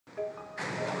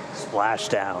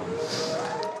Splashdown.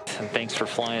 And thanks for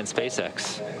flying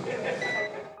SpaceX.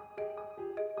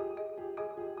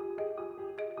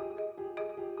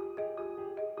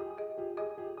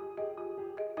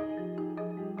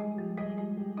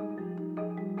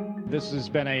 This has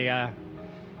been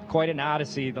quite an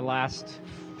odyssey the last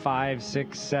 5,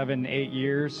 6, 7, 8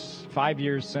 years. 5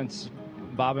 years since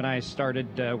Bob and I started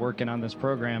working on this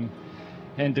program.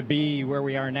 And to be where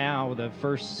we are now, the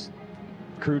first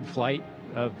crewed flight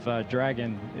of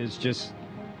Dragon, is just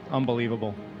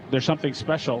unbelievable. There's something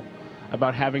special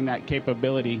about having that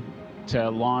capability to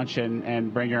launch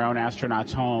and bring your own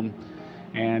astronauts home.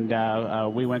 And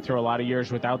we went through a lot of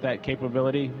years without that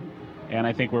capability. And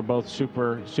I think we're both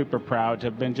super proud to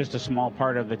have been just a small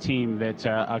part of the team that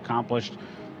accomplished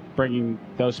bringing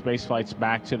those space flights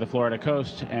back to the Florida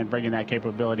coast and bringing that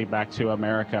capability back to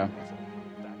America.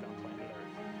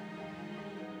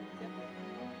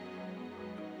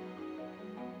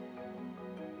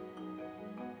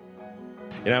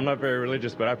 You know, I'm not very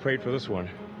religious, but I prayed for this one.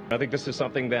 I think this is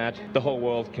something that the whole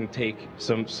world can take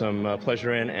some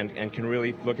pleasure in and can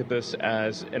really look at this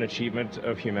as an achievement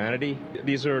of humanity.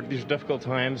 These are difficult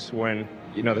times when,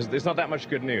 you know, there's not that much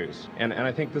good news. And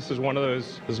I think this is one of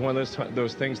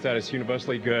those things that is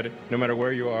universally good, no matter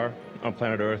where you are on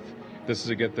planet Earth. This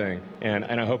is a good thing. And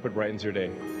I hope it brightens your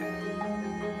day.